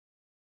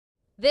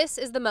This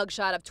is the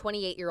mugshot of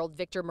 28-year-old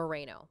Victor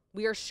Moreno.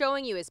 We are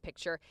showing you his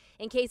picture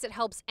in case it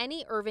helps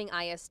any Irving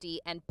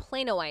ISD and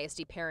Plano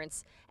ISD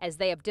parents as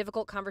they have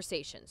difficult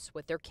conversations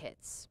with their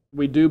kids.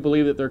 We do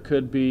believe that there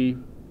could be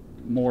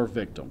more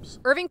victims.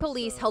 Irving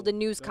police held a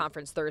news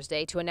conference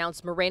Thursday to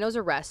announce Moreno's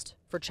arrest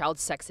for child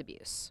sex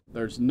abuse.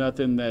 There's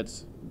nothing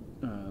that's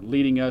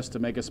leading us to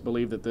make us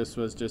believe that this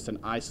was just an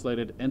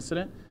isolated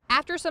incident.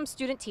 After some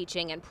student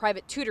teaching and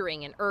private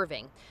tutoring in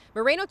Irving,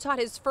 Moreno taught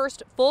his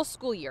first full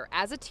school year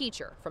as a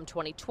teacher from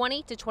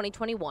 2020 to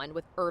 2021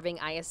 with Irving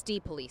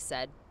ISD, police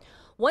said.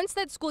 Once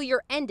that school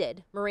year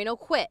ended, Moreno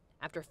quit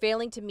after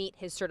failing to meet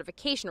his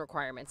certification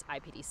requirements,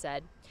 IPD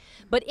said.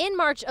 But in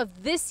March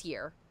of this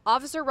year,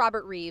 Officer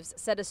Robert Reeves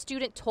said a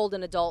student told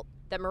an adult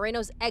that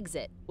Moreno's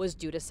exit was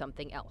due to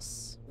something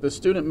else. The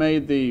student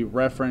made the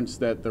reference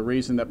that the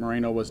reason that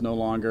Moreno was no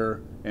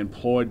longer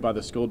employed by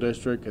the school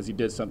district because he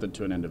did something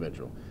to an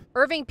individual.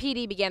 Irving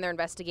PD began their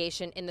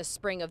investigation in the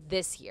spring of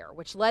this year,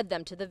 which led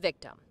them to the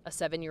victim, a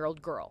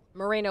 7-year-old girl.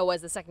 Moreno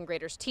was the second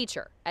grader's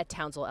teacher at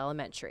Townsville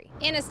Elementary.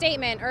 In a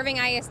statement, Irving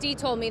ISD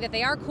told me that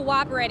they are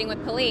cooperating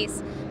with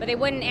police, but they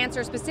wouldn't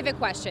answer specific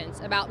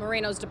questions about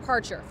Moreno's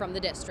departure from the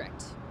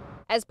district.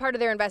 As part of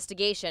their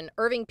investigation,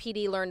 Irving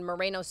PD learned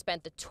Moreno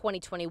spent the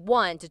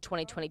 2021 to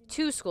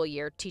 2022 school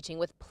year teaching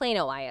with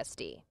Plano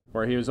ISD,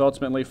 where he was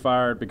ultimately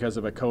fired because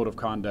of a code of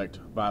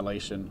conduct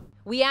violation.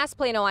 We asked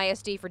Plano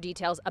ISD for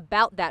details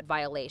about that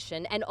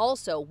violation and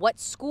also what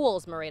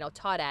schools Moreno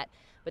taught at,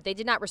 but they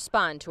did not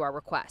respond to our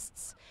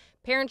requests.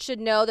 Parents should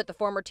know that the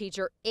former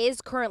teacher is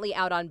currently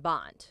out on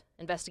bond.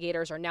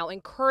 Investigators are now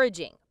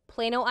encouraging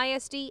Plano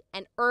ISD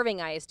and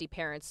Irving ISD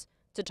parents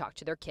to talk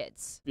to their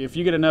kids. If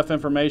you get enough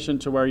information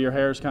to where your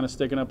hair is kind of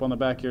sticking up on the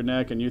back of your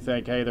neck and you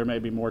think, hey, there may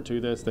be more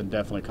to this, then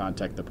definitely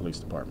contact the police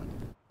department.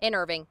 In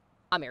Irving,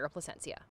 I'm Ira Placencia.